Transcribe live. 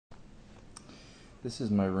This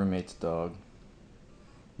is my roommate's dog.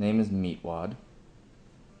 Name is Meatwad.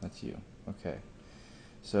 That's you. Okay.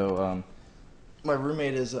 So, my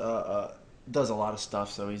roommate is does a lot of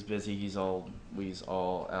stuff, so he's busy. He's all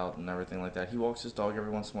out and everything like that. He walks his dog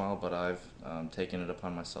every once in a while, but I've taken it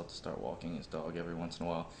upon myself to start walking his dog every once in a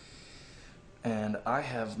while. And I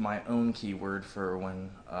have my own keyword for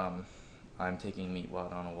when I'm taking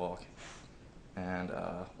Meatwad on a walk, and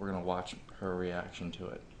we're gonna watch her reaction to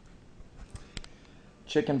it.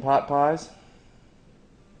 Chicken pot pies,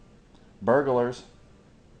 burglars.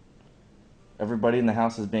 Everybody in the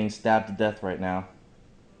house is being stabbed to death right now.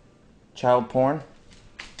 Child porn.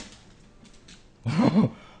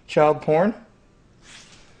 Child porn?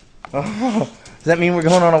 Does that mean we're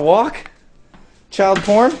going on a walk? Child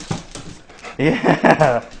porn?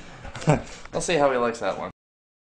 Yeah. I'll see how he likes that one.